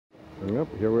Yep,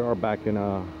 here we are back in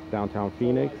downtown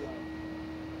Phoenix,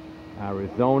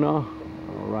 Arizona,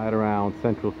 right around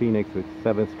Central Phoenix with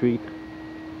 7th Street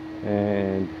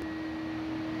and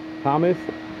Thomas.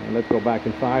 And let's go back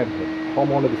inside. The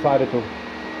homeowner decided to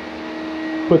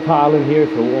put tile in here,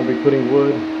 so we won't be putting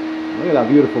wood. Look at that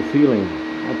beautiful ceiling.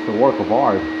 That's a work of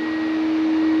art.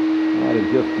 That is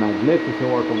just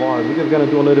magnificent work of art. We're just gonna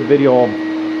do a little video of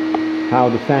how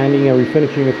the sanding and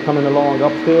refinishing is coming along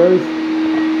upstairs.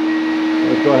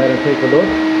 Let's go ahead and take a look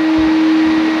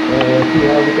and see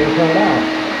how everything turned out.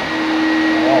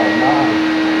 Oh, nice.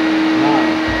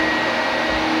 Nice.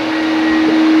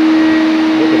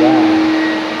 Look at that.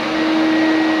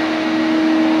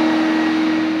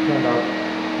 Turned out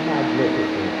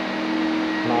magnificent.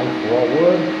 Nice raw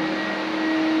wood,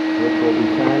 which will be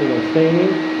sanding and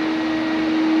staining.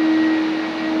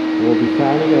 We'll be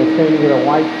sanding and staining with a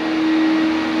white,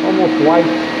 almost white,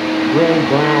 gray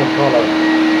brown color.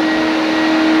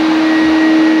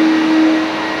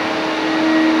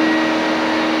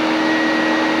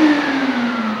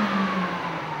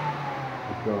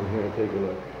 Go in here and take a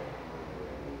look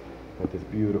at this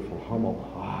beautiful Hummel.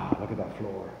 Ah, look at that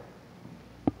floor.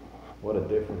 What a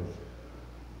difference.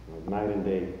 Like night and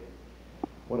day.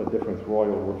 What a difference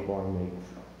royal wood flooring makes.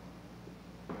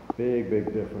 Big,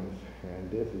 big difference. And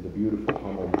this is a beautiful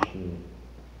Hummel machine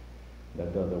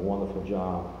that does a wonderful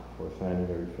job for sanding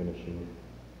and refinishing.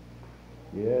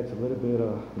 Yeah, it's a little bit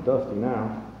dusty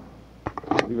now.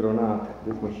 Believe it or not,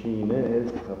 this machine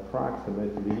is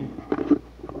approximately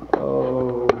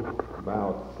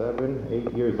about 7,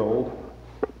 8 years old,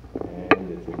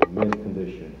 and it's in mint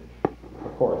condition.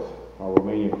 Of course, our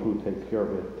Romanian crew takes care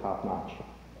of it top notch.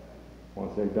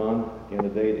 Once they're done, at the end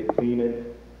of the day, they clean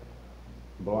it,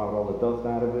 blow out all the dust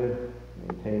out of it,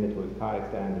 maintain it to its high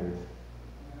standards.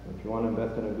 If you want to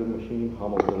invest in a good machine,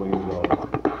 Hummel's the way you go.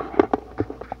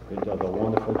 It does a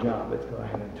wonderful job. Let's go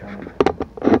ahead and turn it.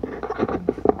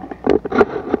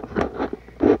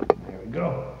 There we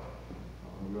go.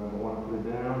 You're going to want to put it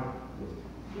down. Just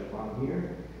step on here.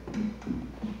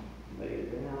 Lay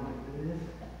it down like this.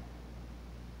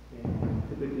 And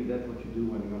typically that's what you do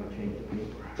when you're going to change the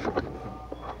paper.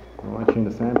 When I change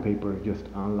the sandpaper, just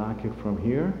unlock it from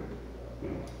here.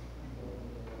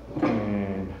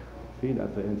 And see,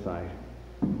 that's the inside.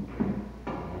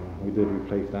 We did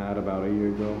replace that about a year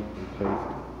ago. Replaced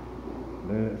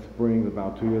the springs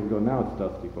about 2 years ago. Now it's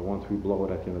dusty, but once we blow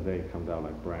it at the end of the day, it comes out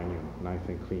like brand new, nice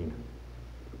and clean.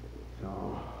 So,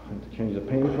 and to change the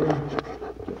paper,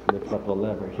 just lift up the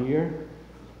lever here,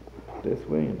 this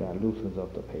way, and that loosens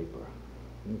up the paper.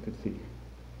 You can see,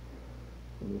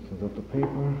 it loosens up the paper,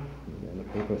 and then the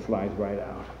paper slides right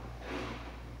out.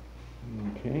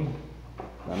 Okay,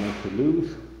 that makes it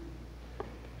loose.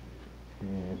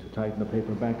 And to tighten the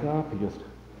paper back up, you just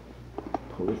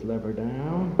pull this lever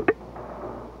down,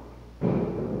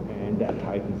 and that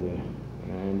tightens it.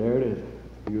 And there it is,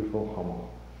 it's beautiful Hummel.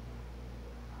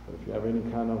 If you have any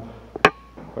kind of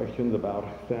questions about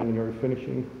sanding or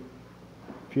finishing,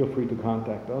 feel free to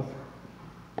contact us.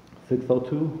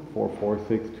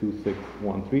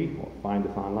 602-446-2613, or find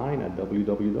us online at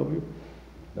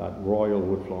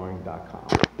www.royalwoodflooring.com.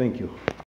 Thank you.